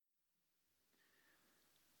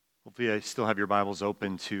Hopefully you still have your Bibles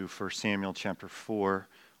open to 1 Samuel chapter 4,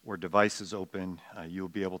 or devices open. You'll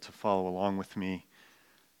be able to follow along with me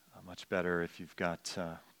much better if you've got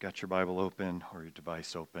your Bible open or your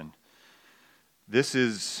device open. This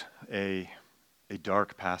is a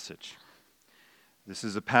dark passage. This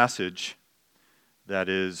is a passage that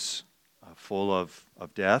is full of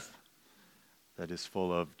death, that is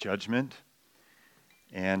full of judgment,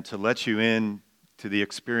 and to let you in to the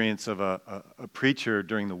experience of a preacher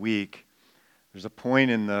during the week, there's a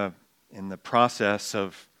point in the process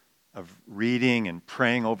of reading and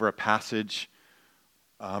praying over a passage,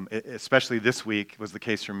 especially this week was the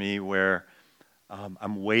case for me, where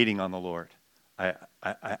I'm waiting on the Lord.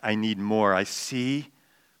 I need more. I see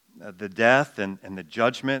the death and the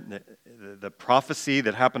judgment, the prophecy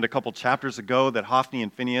that happened a couple chapters ago that Hophni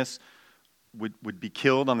and Phinehas would be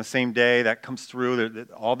killed on the same day. That comes through.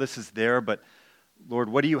 All this is there, but Lord,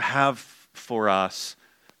 what do you have for us?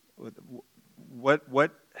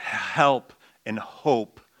 What help and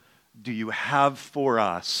hope do you have for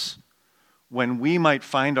us when we might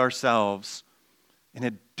find ourselves in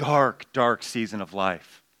a dark, dark season of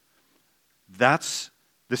life? That's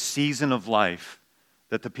the season of life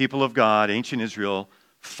that the people of God, ancient Israel,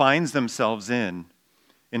 finds themselves in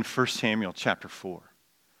 1 Samuel chapter 4.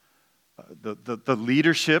 The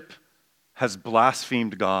leadership has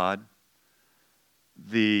blasphemed God.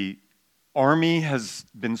 The army has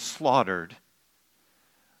been slaughtered.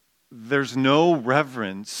 There's no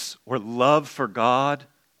reverence or love for God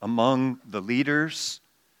among the leaders.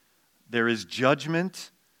 There is judgment.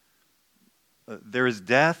 There is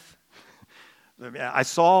death. I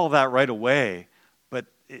saw all that right away, but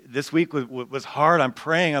this week was hard. I'm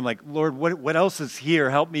praying. I'm like, Lord, what else is here?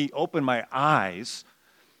 Help me open my eyes.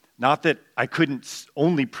 Not that I couldn't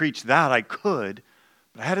only preach that. I could.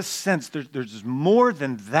 But I had a sense there's more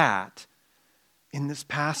than that in this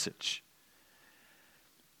passage.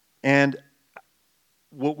 And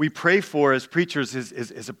what we pray for as preachers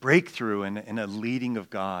is a breakthrough and a leading of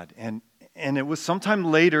God. And it was sometime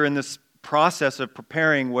later in this process of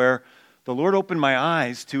preparing where the Lord opened my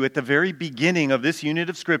eyes to, at the very beginning of this unit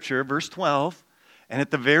of Scripture, verse 12, and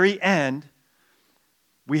at the very end,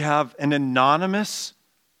 we have an anonymous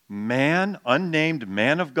man, unnamed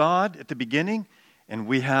man of God at the beginning, and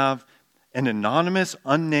we have an anonymous,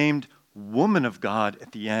 unnamed woman of God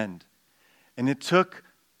at the end. And it took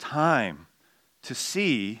time to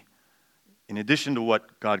see, in addition to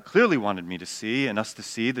what God clearly wanted me to see and us to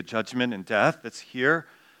see, the judgment and death that's here,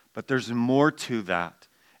 but there's more to that.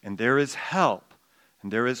 And there is help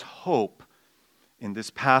and there is hope in this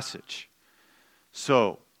passage.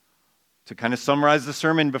 So, to kind of summarize the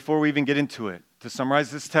sermon before we even get into it, to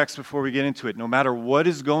summarize this text before we get into it, no matter what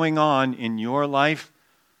is going on in your life,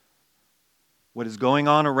 what is going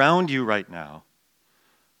on around you right now,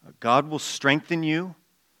 God will strengthen you.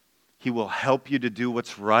 He will help you to do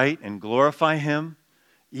what's right and glorify Him,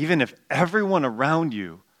 even if everyone around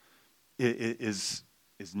you is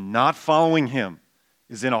not following Him,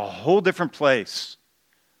 is in a whole different place.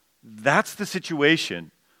 That's the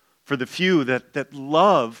situation for the few that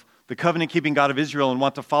love the covenant-keeping God of Israel and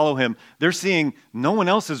want to follow Him. They're seeing no one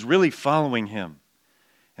else is really following Him.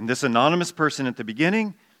 And this anonymous person at the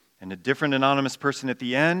beginning and a different anonymous person at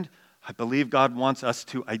the end, I believe God wants us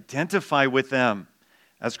to identify with them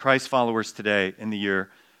as Christ followers today in the year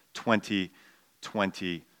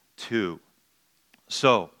 2022.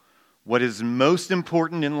 So, what is most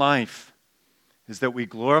important in life is that we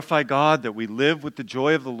glorify God, that we live with the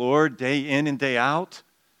joy of the Lord day in and day out.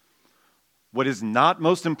 What is not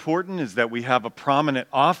most important is that we have a prominent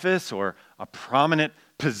office or a prominent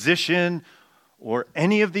position or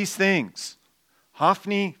any of these things.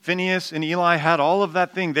 Hophni, Phinehas, and Eli had all of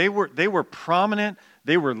that thing. They were prominent,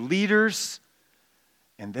 they were leaders,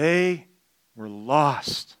 and they were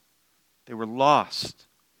lost. They were lost.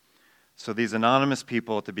 So these anonymous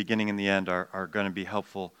people at the beginning and the end are going to be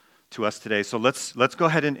helpful to us today. So let's go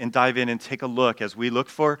ahead and dive in and take a look as we look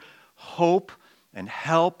for hope and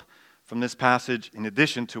help from this passage, in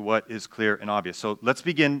addition to what is clear and obvious. So let's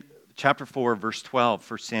begin chapter 4, verse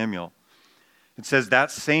 12, 1 Samuel. It says,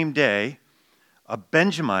 that same day, a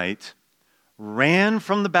Benjamite ran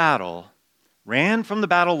from the battle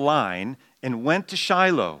line, and went to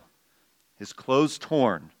Shiloh, his clothes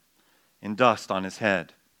torn and dust on his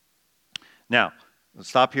head. Now, let's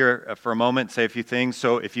stop here for a moment and say a few things.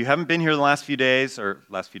 So if you haven't been here the last few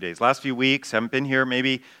weeks, haven't been here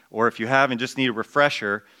maybe, or if you have and just need a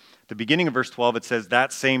refresher, the beginning of verse 12, it says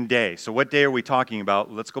that same day. So what day are we talking about?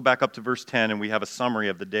 Let's go back up to verse 10, and we have a summary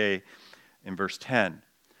of the day in verse 10.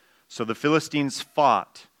 So the Philistines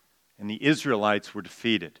fought, and the Israelites were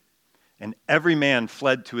defeated. and every man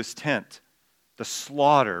fled to his tent. The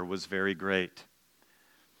slaughter was very great.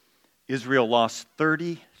 Israel lost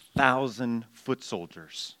 30,000 foot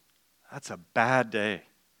soldiers. That's a bad day.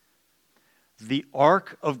 The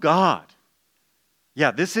Ark of God.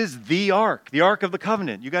 Yeah, this is the Ark of the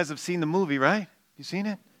Covenant. You guys have seen the movie, right? You seen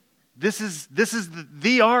it? This is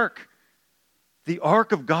the Ark. The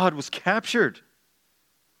Ark of God was captured.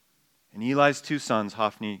 And Eli's two sons,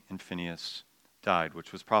 Hophni and Phinehas, died,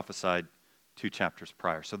 which was prophesied 2 chapters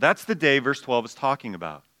prior. So that's the day verse 12 is talking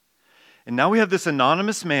about. And now we have this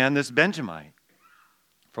anonymous man, this Benjamite,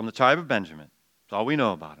 from the tribe of Benjamin. That's all we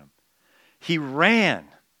know about him. He ran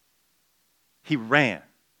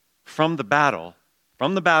from the battle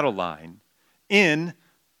line in,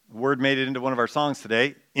 the word made it into one of our songs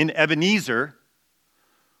today, in Ebenezer,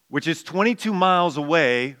 which is 22 miles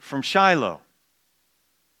away from Shiloh.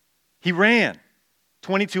 He ran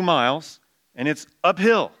 22 miles, and it's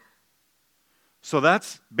uphill. So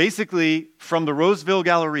that's basically from the Roseville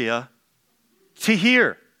Galleria to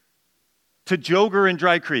here, to Joger and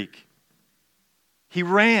Dry Creek. He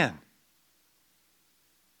ran.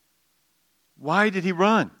 Why did he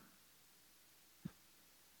run?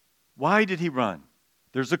 Why did he run?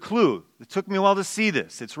 There's a clue. It took me a while to see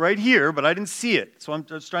this. It's right here, but I didn't see it. So I'm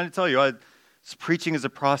just trying to tell you, preaching is a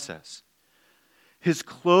process. His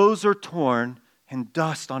clothes are torn and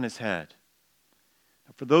dust on his head.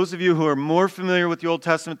 Now, for those of you who are more familiar with the Old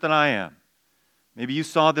Testament than I am, maybe you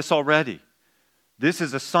saw this already. This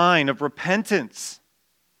is a sign of repentance.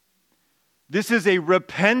 This is a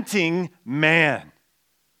repenting man.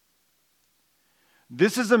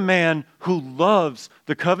 This is a man who loves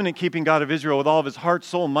the covenant-keeping God of Israel with all of his heart,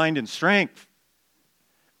 soul, mind, and strength.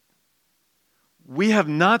 We have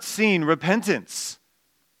not seen repentance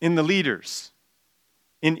in the leaders,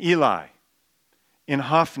 in Eli, in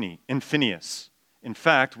Hophni, in Phinehas. In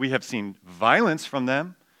fact, we have seen violence from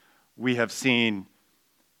them. We have seen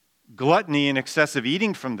gluttony and excessive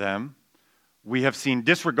eating from them. We have seen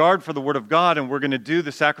disregard for the Word of God, and we're going to do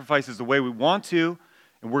the sacrifices the way we want to,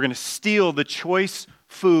 and we're going to steal the choice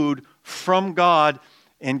food from God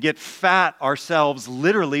and get fat ourselves.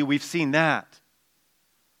 Literally, we've seen that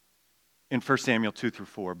in 1 Samuel 2 through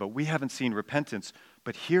 4. But we haven't seen repentance.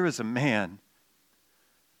 But here is a man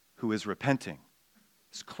who is repenting.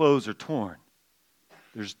 His clothes are torn.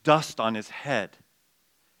 There's dust on his head.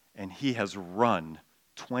 And he has run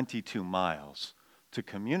 22 miles to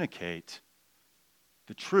communicate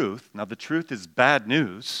the truth. Now, the truth is bad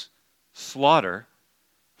news, slaughter,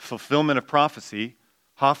 fulfillment of prophecy.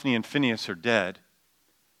 Hophni and Phinehas are dead.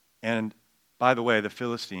 And by the way, the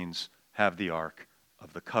Philistines have the Ark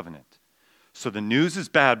of the Covenant. So the news is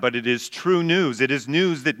bad, but it is true news. It is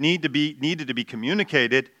news that needed to be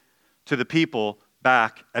communicated to the people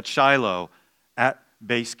back at Shiloh, at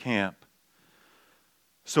base camp.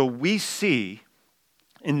 So we see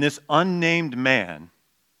in this unnamed man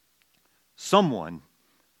someone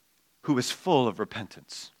who is full of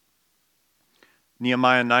repentance.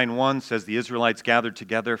 Nehemiah 9:1 says the Israelites gathered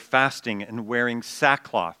together, fasting and wearing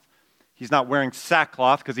sackcloth. He's not wearing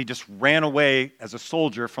sackcloth because he just ran away as a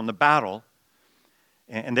soldier from the battle,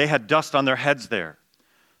 and they had dust on their heads there.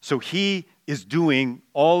 So he is doing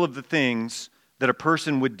all of the things that a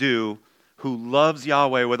person would do who loves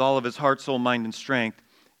Yahweh with all of his heart, soul, mind, and strength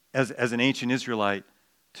as an ancient Israelite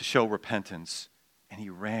to show repentance. And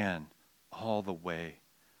he ran all the way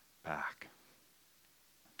back.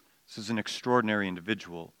 This is an extraordinary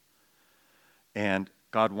individual, and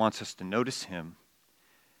God wants us to notice him,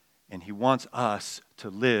 and he wants us to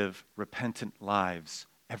live repentant lives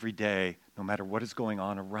every day, no matter what is going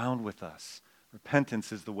on around with us.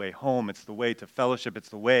 Repentance is the way home. It's the way to fellowship. It's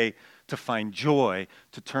the way to find joy,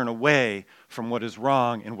 to turn away from what is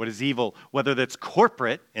wrong and what is evil, whether that's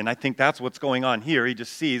corporate, and I think that's what's going on here. He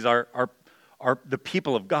just sees the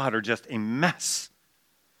people of God are just a mess.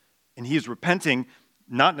 And he is repenting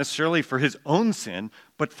not necessarily for his own sin,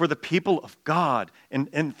 but for the people of God.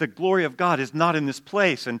 And the glory of God is not in this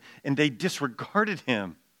place, and they disregarded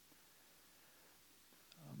him.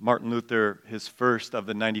 Martin Luther, his first of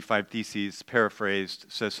the 95 Theses, paraphrased,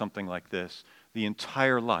 says something like this: the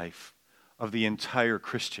entire life of the entire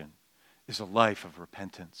Christian is a life of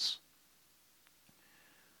repentance.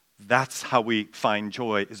 That's how we find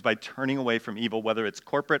joy, is by turning away from evil, whether it's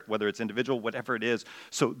corporate, whether it's individual, whatever it is.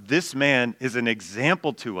 So this man is an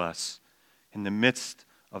example to us in the midst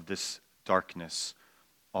of this darkness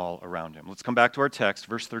all around him. Let's come back to our text,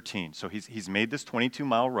 verse 13. So he's made this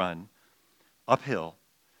 22-mile run uphill.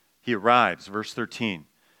 He arrives, verse 13.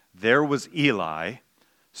 There was Eli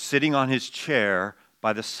sitting on his chair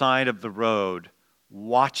by the side of the road,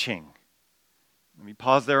 watching. Let me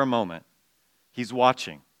pause there a moment. He's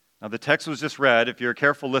watching. Now, the text was just read. If you're a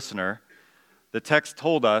careful listener, the text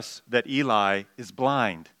told us that Eli is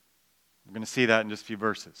blind. We're going to see that in just a few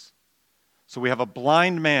verses. So we have a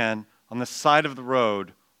blind man on the side of the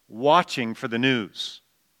road watching for the news.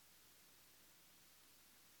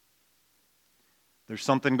 There's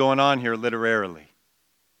something going on here literarily.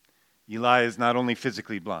 Eli is not only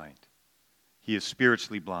physically blind, he is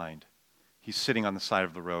spiritually blind. He's sitting on the side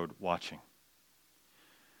of the road watching.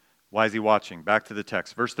 Why is he watching? Back to the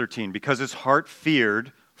text, verse 13. Because his heart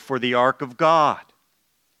feared for the ark of God.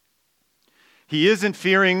 He isn't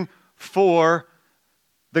fearing for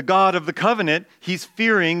the God of the covenant. He's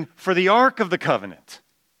fearing for the ark of the covenant.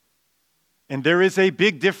 And there is a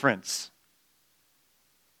big difference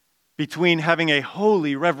between having a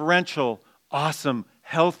holy, reverential, awesome,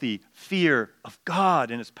 healthy fear of God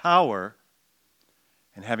and his power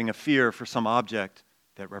and having a fear for some object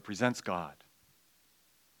that represents God.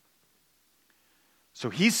 So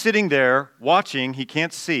he's sitting there watching, he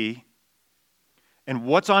can't see, and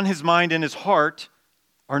what's on his mind and his heart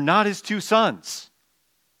are not his two sons.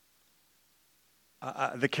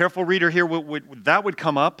 The careful reader here, that would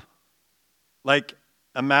come up. Like,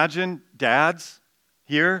 imagine dads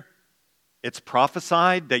here. It's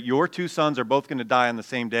prophesied that your two sons are both going to die on the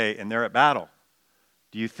same day, and they're at battle.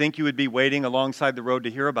 Do you think you would be waiting alongside the road to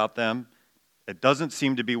hear about them? It doesn't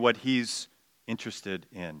seem to be what he's interested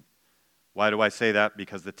in. Why do I say that?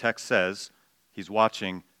 Because the text says he's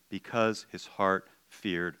watching because his heart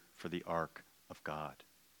feared for the ark of God.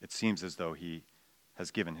 It seems as though he has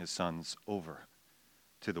given his sons over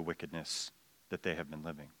to the wickedness that they have been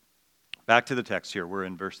living. Back to the text here. We're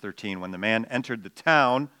in verse 13. When the man entered the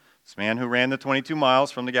town, this man who ran the 22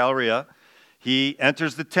 miles from the Galleria, he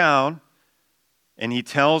enters the town and he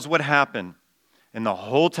tells what happened. And the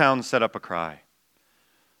whole town set up a cry.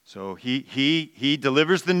 So he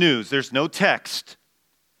delivers the news. There's no text.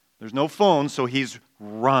 There's no phone, so he's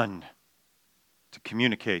run to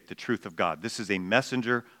communicate the truth of God. This is a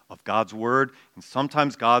messenger of God's word, and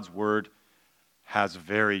sometimes God's word has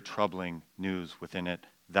very troubling news within it.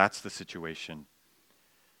 That's the situation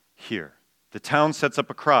here. The town sets up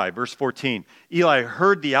a cry. Verse 14, Eli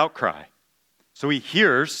heard the outcry. So he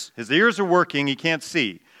hears, his ears are working, he can't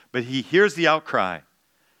see, but he hears the outcry.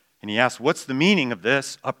 And he asks, what's the meaning of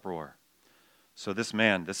this uproar? So this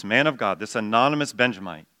man of God, this anonymous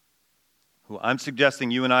Benjamite, who I'm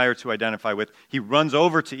suggesting you and I are to identify with, he runs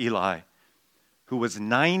over to Eli, who was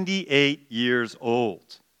 98 years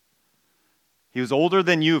old. He was older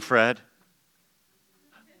than you, Fred.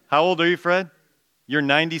 How old are you, Fred? You're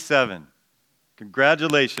 97.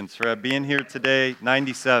 Congratulations for being here today,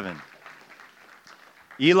 97.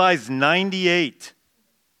 Eli's 98.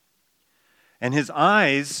 And his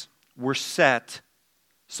eyes were set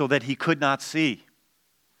so that he could not see.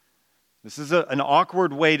 This is an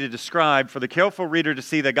awkward way to describe for the careful reader to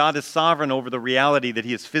see that God is sovereign over the reality that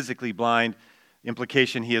he is physically blind.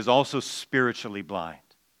 Implication, he is also spiritually blind.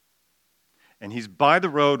 And he's by the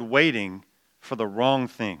road waiting for the wrong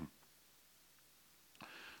thing.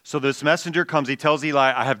 So this messenger comes, he tells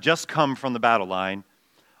Eli, I have just come from the battle line.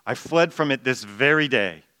 I fled from it this very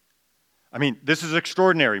day. I mean, this is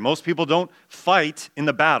extraordinary. Most people don't fight in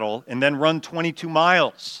the battle and then run 22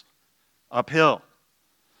 miles uphill.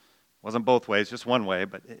 Wasn't both ways, just one way,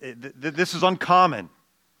 but this is uncommon.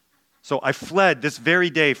 So I fled this very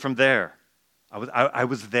day from there. I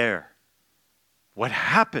was there. What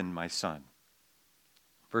happened, my son?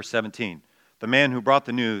 Verse 17, the man who brought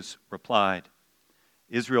the news replied,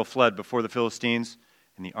 Israel fled before the Philistines,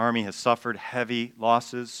 and the army has suffered heavy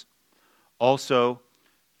losses. Also,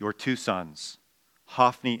 your two sons,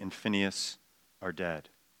 Hophni and Phinehas, are dead,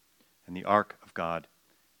 and the ark of God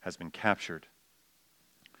has been captured.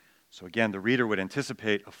 So again, the reader would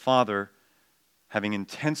anticipate a father having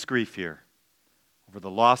intense grief here over the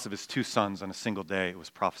loss of his two sons on a single day. It was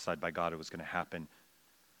prophesied by God it was going to happen.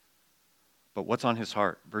 But what's on his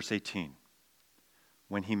heart? Verse 18.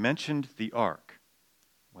 When he mentioned the ark,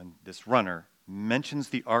 when this runner mentions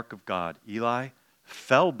the ark of God, Eli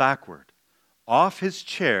fell backward off his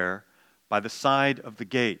chair by the side of the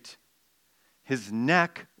gate. His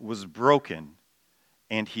neck was broken,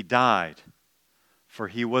 and he died, for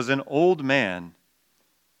he was an old man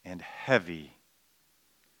and heavy.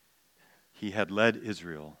 He had led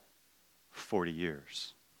Israel 40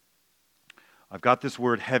 years. I've got this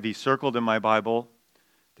word heavy circled in my Bible.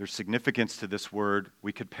 There's significance to this word.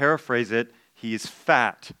 We could paraphrase it. He is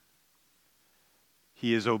fat.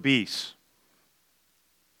 He is obese.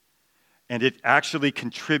 And it actually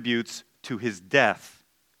contributes to his death,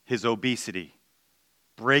 his obesity,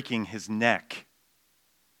 breaking his neck.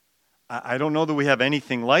 I don't know that we have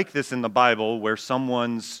anything like this in the Bible where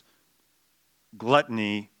someone's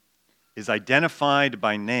gluttony is identified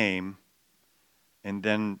by name and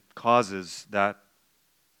then causes that,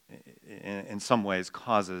 in some ways,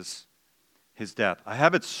 causes his death. I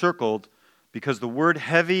have it circled because the word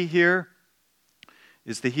heavy here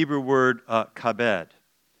is the Hebrew word kabed.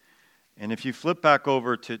 And if you flip back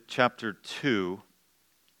over to chapter 2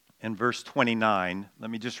 and verse 29,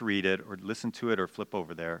 let me just read it or listen to it or flip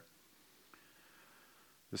over there.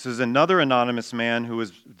 This is another anonymous man who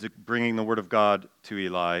is bringing the word of God to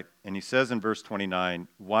Eli, and he says in verse 29,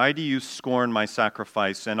 "Why do you scorn my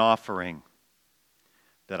sacrifice and offering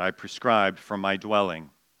that I prescribed from my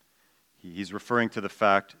dwelling?" He's referring to the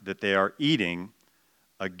fact that they are eating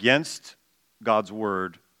against God's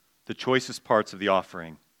word the choicest parts of the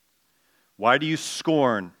offering. "Why do you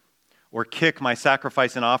scorn or kick my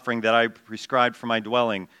sacrifice and offering that I prescribed for my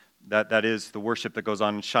dwelling?" That is the worship that goes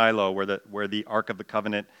on in Shiloh, where the Ark of the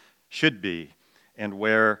Covenant should be, and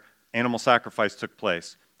where animal sacrifice took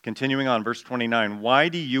place. Continuing on, verse 29, "Why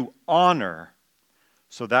do you honor?"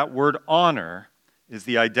 So that word honor is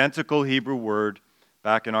the identical Hebrew word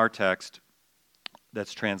back in our text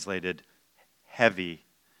that's translated heavy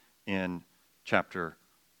in chapter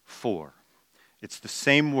 4. It's the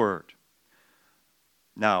same word.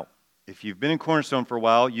 Now, if you've been in Cornerstone for a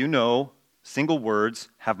while, you know single words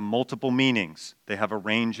have multiple meanings. They have a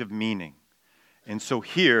range of meaning. And so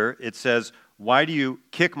here it says, "Why do you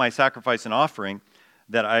kick my sacrifice and offering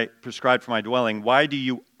that I prescribed for my dwelling? Why do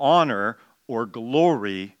you honor or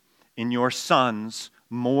glory in your sons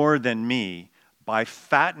more than me by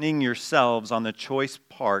fattening yourselves on the choice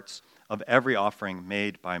parts of every offering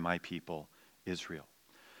made by my people Israel?"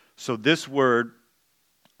 So this word,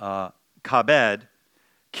 kabed,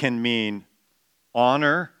 can mean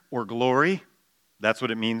honor or glory. That's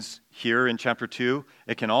what it means here in chapter 2.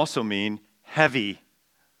 It can also mean heavy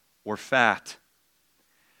or fat.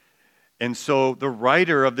 And so the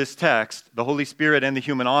writer of this text, the Holy Spirit and the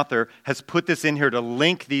human author, has put this in here to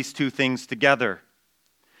link these two things together.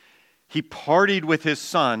 He partied with his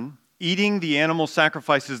son, eating the animal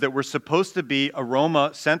sacrifices that were supposed to be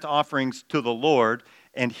aroma scent offerings to the Lord,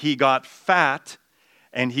 and he got fat,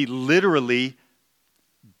 and he literally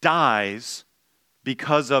dies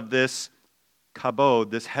because of this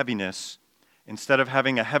kabod, this heaviness. Instead of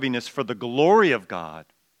having a heaviness for the glory of God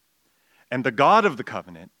and the God of the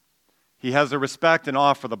covenant, he has a respect and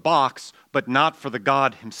awe for the box, but not for the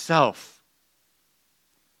God himself.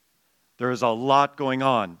 There is a lot going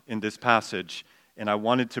on in this passage, and I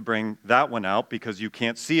wanted to bring that one out because you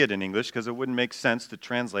can't see it in English because it wouldn't make sense to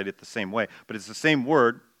translate it the same way. But it's the same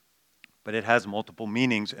word, but it has multiple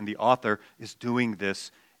meanings, and the author is doing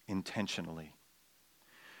this intentionally.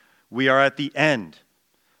 We are at the end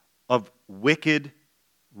of wicked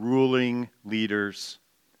ruling leaders.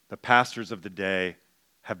 The pastors of the day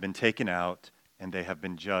have been taken out, and they have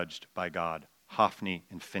been judged by God. Hophni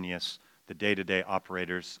and Phinehas, the day-to-day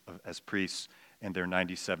operators as priests, and their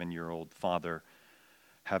 97-year-old father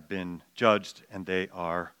have been judged, and they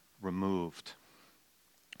are removed.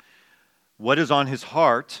 What is on his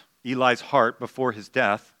heart, Eli's heart before his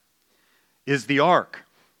death, is the ark.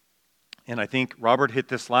 And I think Robert hit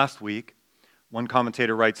this last week. One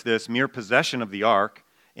commentator writes this: mere possession of the ark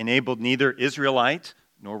enabled neither Israelite,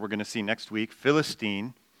 nor we're going to see next week,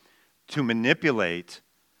 Philistine, to manipulate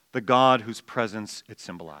the God whose presence it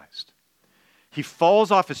symbolized. He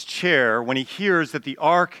falls off his chair when he hears that the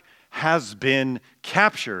ark has been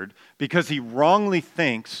captured because he wrongly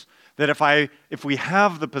thinks that if we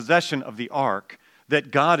have the possession of the ark, that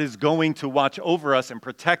God is going to watch over us and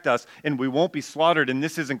protect us and we won't be slaughtered and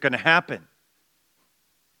this isn't going to happen.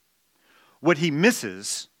 What he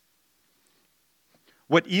misses,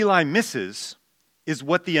 what Eli misses, is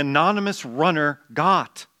what the anonymous runner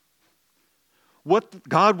got. What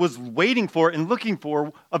God was waiting for and looking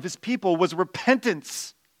for of his people was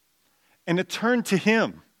repentance and a turn to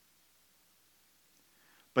him.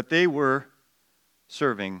 But they were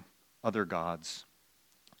serving other gods.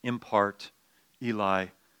 In part, Eli's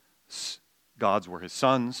gods were his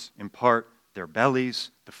sons. In part, their bellies,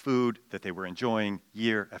 the food that they were enjoying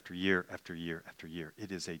year after year after year after year.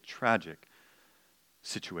 It is a tragic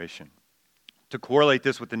situation. To correlate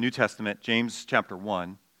this with the New Testament, James chapter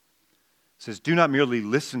 1 says, "Do not merely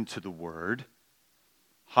listen to the word."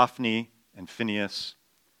 Hophni and Phinehas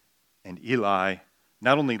and Eli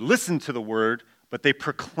not only listened to the word, but they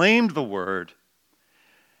proclaimed the word,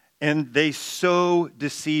 and they so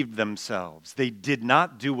deceived themselves. They did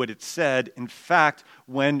not do what it said. In fact,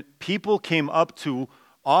 when people came up to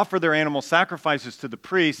offer their animal sacrifices to the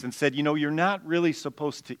priest and said, you're not really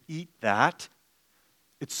supposed to eat that,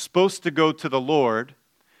 it's supposed to go to the Lord,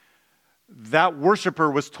 that worshiper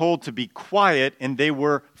was told to be quiet, and they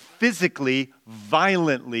were physically,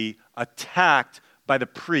 violently attacked by the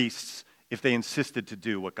priests if they insisted to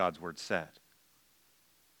do what God's word said.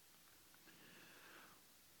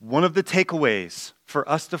 One of the takeaways for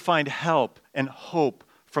us to find help and hope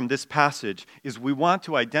from this passage is we want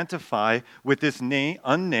to identify with this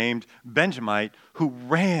unnamed Benjamite who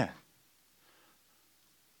ran.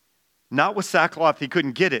 Not with sackcloth, he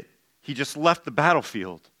couldn't get it. He just left the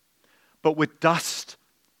battlefield. But with dust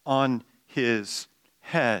on his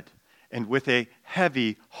head and with a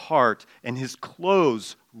heavy heart and his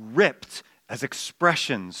clothes ripped as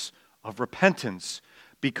expressions of repentance,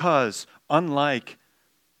 because unlike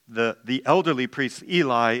the elderly priest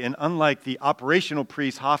Eli and unlike the operational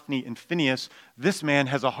priests Hophni and Phinehas, this man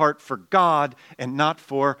has a heart for God and not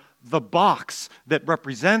for the box that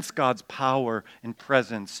represents God's power and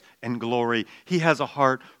presence and glory. He has a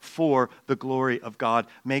heart for the glory of God.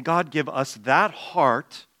 May God give us that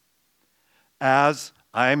heart. As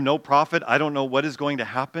I am no prophet, I don't know what is going to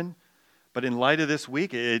happen, but in light of this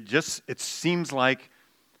week, it seems like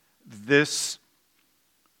that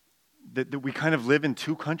we kind of live in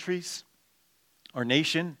two countries, our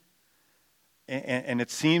nation, and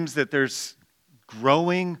it seems that there's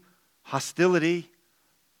growing hostility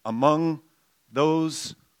among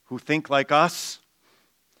those who think like us,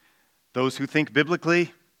 those who think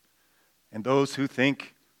biblically, and those who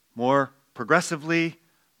think more progressively,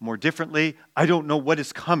 more differently. I don't know what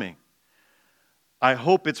is coming. I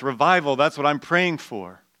hope it's revival. That's what I'm praying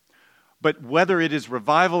for. But whether it is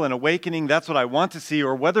revival and awakening, that's what I want to see,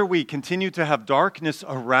 or whether we continue to have darkness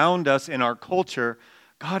around us in our culture,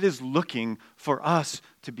 God is looking for us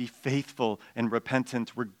to be faithful and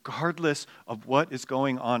repentant regardless of what is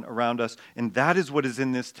going on around us. And that is what is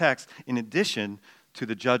in this text, in addition to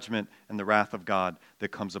the judgment and the wrath of God that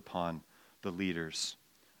comes upon the leaders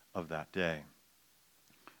of that day.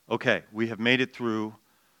 Okay, we have made it through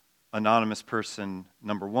anonymous person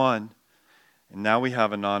number 1. And now we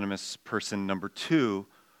have anonymous person number 2,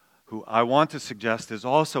 who I want to suggest is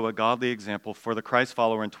also a godly example for the Christ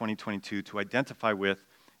follower in 2022 to identify with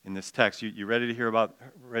in this text. You ready to hear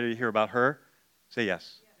about her? Say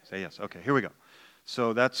yes. Say yes. Okay, here we go.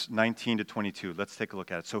 So that's 19 to 22. Let's take a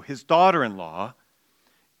look at it. So his daughter-in-law,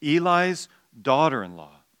 Eli's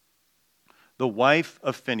daughter-in-law, the wife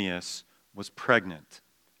of Phinehas, was pregnant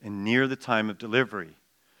and near the time of delivery.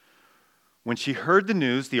 When she heard the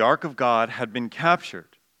news, the ark of God had been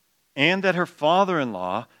captured, and that her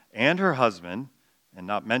father-in-law and her husband, and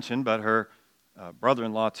not mentioned, but her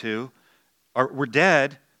brother-in-law too, were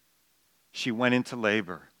dead, she went into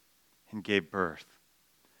labor and gave birth,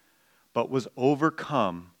 but was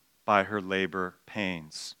overcome by her labor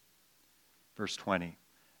pains. Verse 20,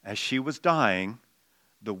 as she was dying,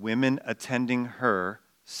 the women attending her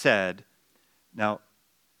said, now,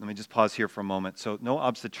 let me just pause here for a moment. So no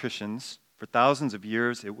obstetricians. For thousands of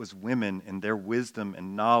years, it was women and their wisdom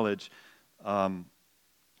and knowledge,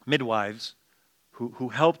 midwives, who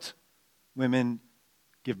helped women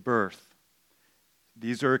give birth.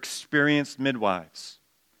 These are experienced midwives.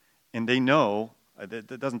 And they know,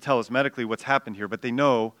 that doesn't tell us medically what's happened here, but they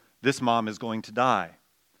know this mom is going to die.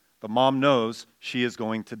 The mom knows she is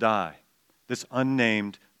going to die. This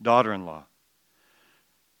unnamed daughter-in-law.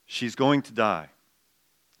 She's going to die.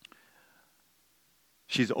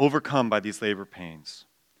 She's overcome by these labor pains.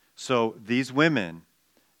 So these women,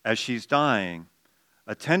 as she's dying,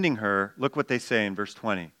 attending her, look what they say in verse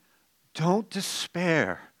 20. Don't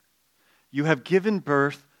despair. You have given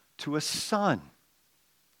birth to a son.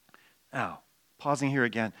 Now, pausing here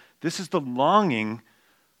again. This is the longing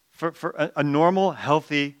for a normal,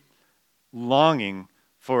 healthy longing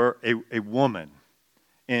for a woman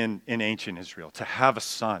in ancient Israel, to have a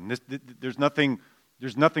son. There's nothing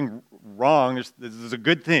wrong. This is a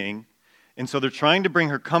good thing. And so they're trying to bring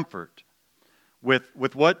her comfort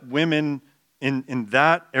with what women in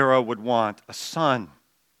that era would want, a son.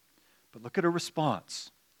 But look at her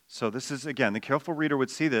response. So this is, again, the careful reader would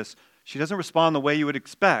see this. She doesn't respond the way you would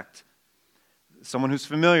expect. Someone who's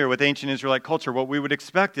familiar with ancient Israelite culture, what we would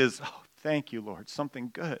expect is, oh, thank you, Lord, something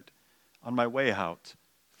good on my way out.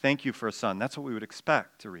 Thank you for a son. That's what we would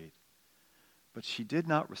expect to read. But she did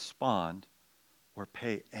not respond or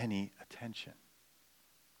pay any attention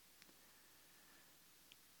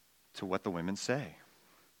to what the women say,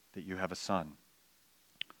 that you have a son.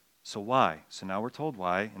 So why? So now we're told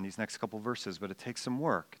why in these next couple verses, but it takes some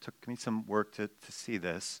work. It took me some work to see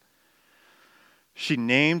this. She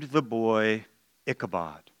named the boy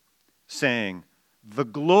Ichabod, saying, the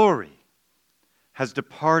glory has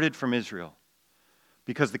departed from Israel,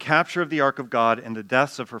 because the capture of the ark of God and the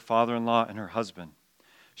deaths of her father-in-law and her husband.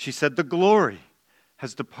 She said, the glory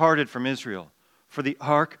has departed from Israel, for the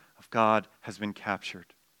ark of God has been captured.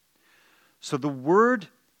 So the word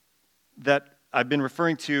that I've been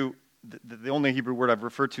referring to, the only Hebrew word I've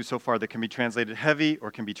referred to so far that can be translated heavy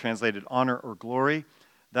or can be translated honor or glory,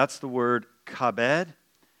 that's the word kabed.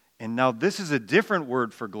 And now this is a different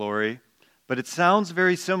word for glory, but it sounds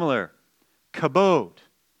very similar. Kabod.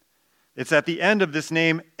 It's at the end of this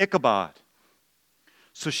name, Ichabod.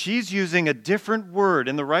 So she's using a different word,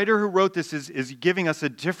 and the writer who wrote this is giving us a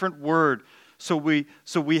different word. So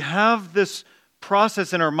we have this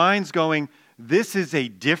process in our minds going, this is a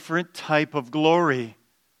different type of glory.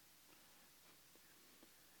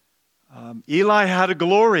 Eli had a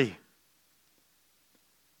glory.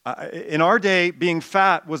 In our day, being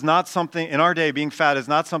fat is not something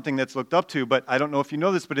that's looked up to, but I don't know if you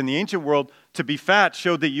know this, but in the ancient world, to be fat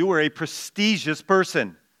showed that you were a prestigious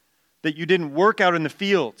person, that you didn't work out in the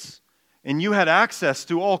fields, and you had access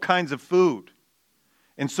to all kinds of food.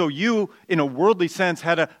 And so you, in a worldly sense,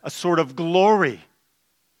 had a sort of glory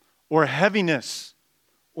or heaviness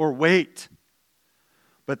or weight.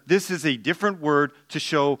 But this is a different word to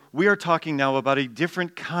show we are talking now about a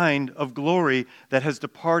different kind of glory that has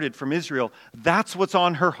departed from Israel. That's what's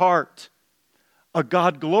on her heart, a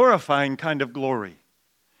God-glorifying kind of glory.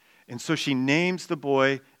 And so she names the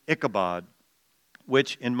boy Ichabod,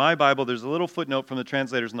 which in my Bible, there's a little footnote from the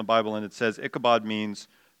translators in the Bible, and it says Ichabod means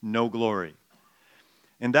no glory.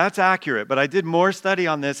 And that's accurate, but I did more study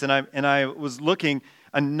on this, and I was looking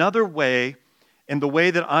another way. And the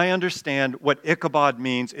way that I understand what Ichabod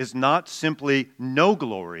means is not simply no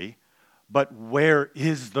glory, but where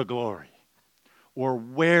is the glory? Or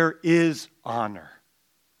where is honor?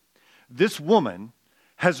 This woman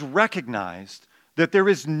has recognized that there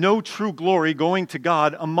is no true glory going to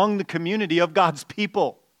God among the community of God's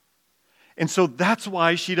people. And so that's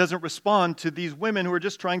why she doesn't respond to these women who are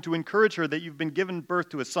just trying to encourage her that you've been given birth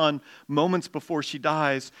to a son moments before she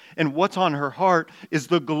dies. And what's on her heart is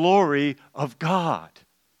the glory of God.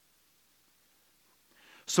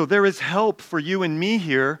 So there is help for you and me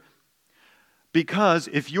here, because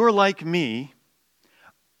if you're like me,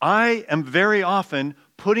 I am very often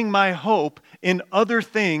putting my hope in other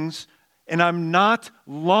things, and I'm not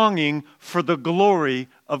longing for the glory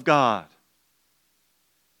of God.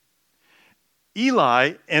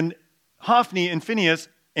 Eli and Hophni and Phinehas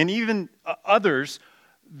and even others,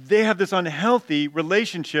 they have this unhealthy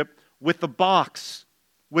relationship with the box,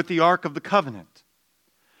 with the Ark of the Covenant.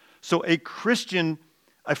 So a Christian,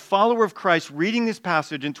 a follower of Christ reading this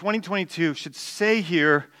passage in 2022 should say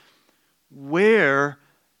here, where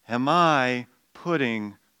am I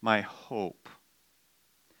putting my hope?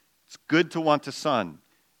 It's good to want a son.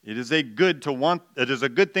 It is a good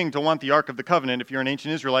thing to want the Ark of the Covenant if you're an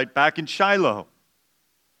ancient Israelite back in Shiloh.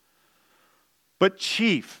 But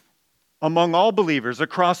chief among all believers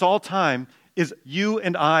across all time is you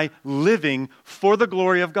and I living for the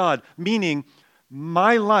glory of God, meaning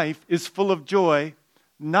my life is full of joy,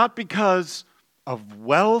 not because of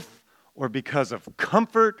wealth or because of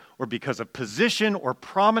comfort or because of position or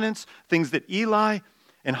prominence, things that Eli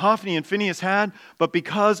and Hophni and Phinehas had, but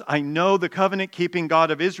because I know the covenant-keeping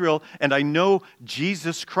God of Israel, and I know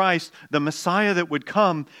Jesus Christ, the Messiah that would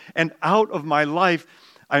come, and out of my life,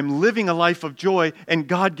 I'm living a life of joy, and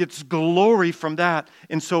God gets glory from that.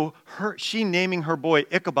 And so she naming her boy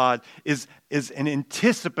Ichabod is an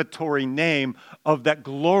anticipatory name of that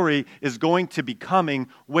glory is going to be coming.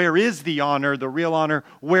 Where is the honor, the real honor?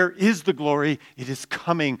 Where is the glory? It is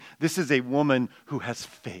coming. This is a woman who has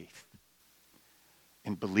faith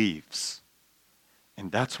and believes.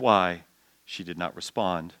 And that's why she did not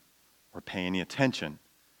respond or pay any attention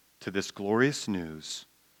to this glorious news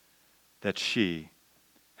that she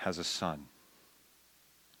has a son.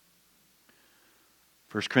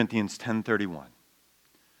 1 Corinthians 10:31.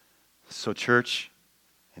 So church,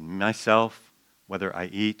 and myself, whether I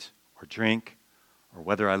eat or drink, or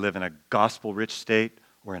whether I live in a gospel-rich state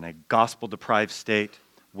or in a gospel-deprived state,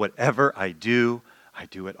 whatever I do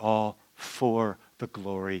it all for the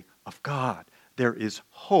glory of God. There is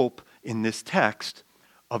hope in this text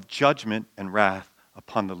of judgment and wrath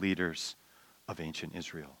upon the leaders of ancient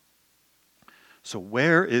Israel. So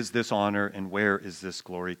where is this honor and where is this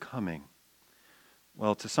glory coming?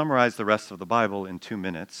 Well, to summarize the rest of the Bible in 2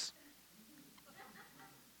 minutes,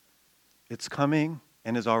 it's coming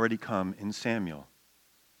and has already come in Samuel.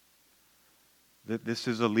 This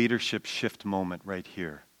is a leadership shift moment right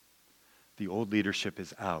here. The old leadership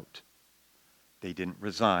is out. They didn't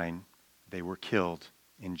resign. They were killed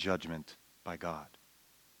in judgment by God.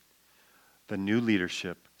 The new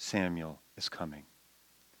leadership, Samuel, is coming.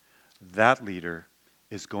 that leader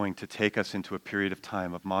is going to take us into a period of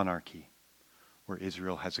time of monarchy where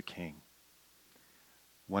Israel has a king.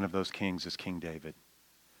 One of those kings is King David.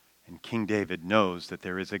 And King David knows that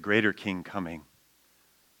there is a greater king coming,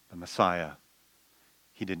 the Messiah.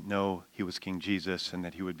 He didn't know he was King Jesus and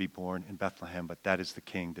that he would be born in Bethlehem, but that is the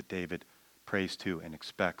king that David prays to and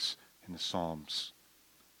expects in the Psalms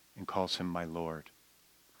and calls him my Lord.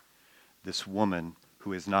 This woman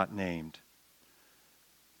who is not named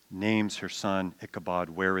names her son Ichabod,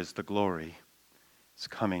 where is the glory? It's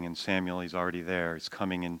coming in Samuel, he's already there. It's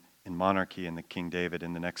coming in monarchy in the King David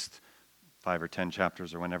in the next 5 or 10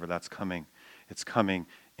 chapters or whenever that's coming. It's coming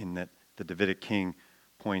in that the Davidic king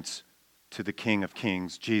points to the King of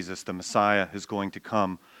Kings, Jesus, the Messiah, is going to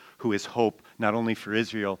come, who is hope not only for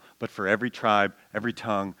Israel, but for every tribe, every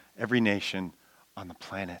tongue, every nation on the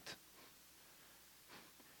planet.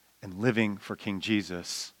 And living for King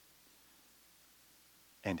Jesus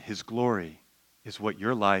and his glory is what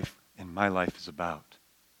your life and my life is about.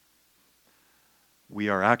 We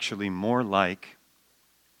are actually more like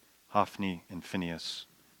Hophni and Phinehas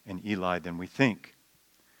and Eli than we think,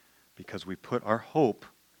 because we put our hope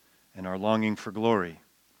and our longing for glory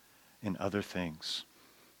in other things.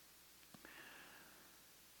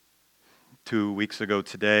 2 weeks ago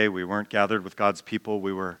today, we weren't gathered with God's people.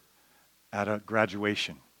 We were at a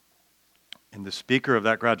graduation. And the speaker of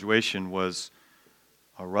that graduation was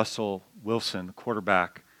Russell Wilson, the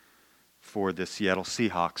quarterback for the Seattle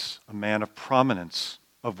Seahawks, a man of prominence,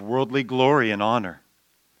 of worldly glory and honor.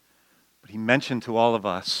 But he mentioned to all of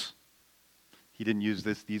us, he didn't use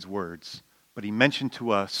these words, but he mentioned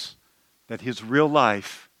to us that his real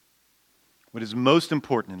life, what is most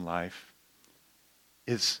important in life,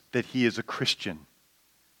 is that he is a Christian.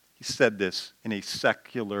 He said this in a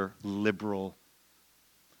secular, liberal,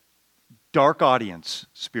 dark audience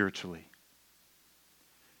spiritually.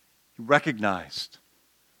 He recognized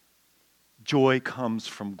joy comes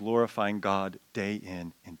from glorifying God day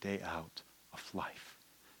in and day out of life.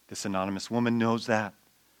 This anonymous woman knows that.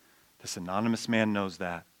 This anonymous man knows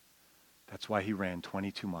that. That's why he ran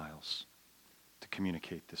 22 miles to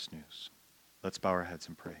communicate this news. Let's bow our heads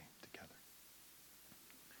and pray together.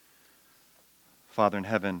 Father in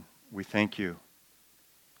heaven, we thank you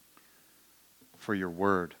for your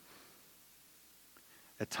word.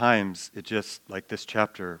 At times, it just, like this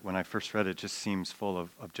chapter, when I first read it, just seems full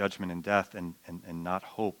of judgment and death and not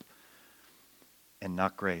hope and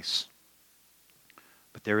not grace.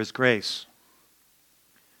 But there is grace.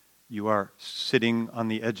 You are sitting on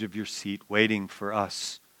the edge of your seat, waiting for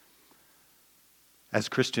us as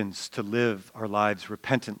Christians to live our lives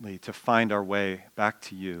repentantly, to find our way back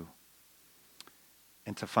to you,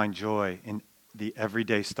 and to find joy in the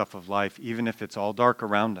everyday stuff of life, even if it's all dark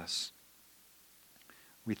around us.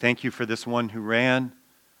 We thank you for this one who ran.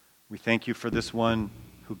 We thank you for this one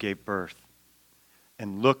who gave birth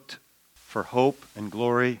and looked for hope and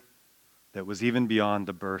glory that was even beyond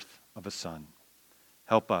the birth of a son.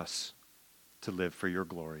 Help us to live for your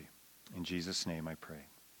glory. In Jesus' name I pray.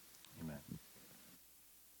 Amen.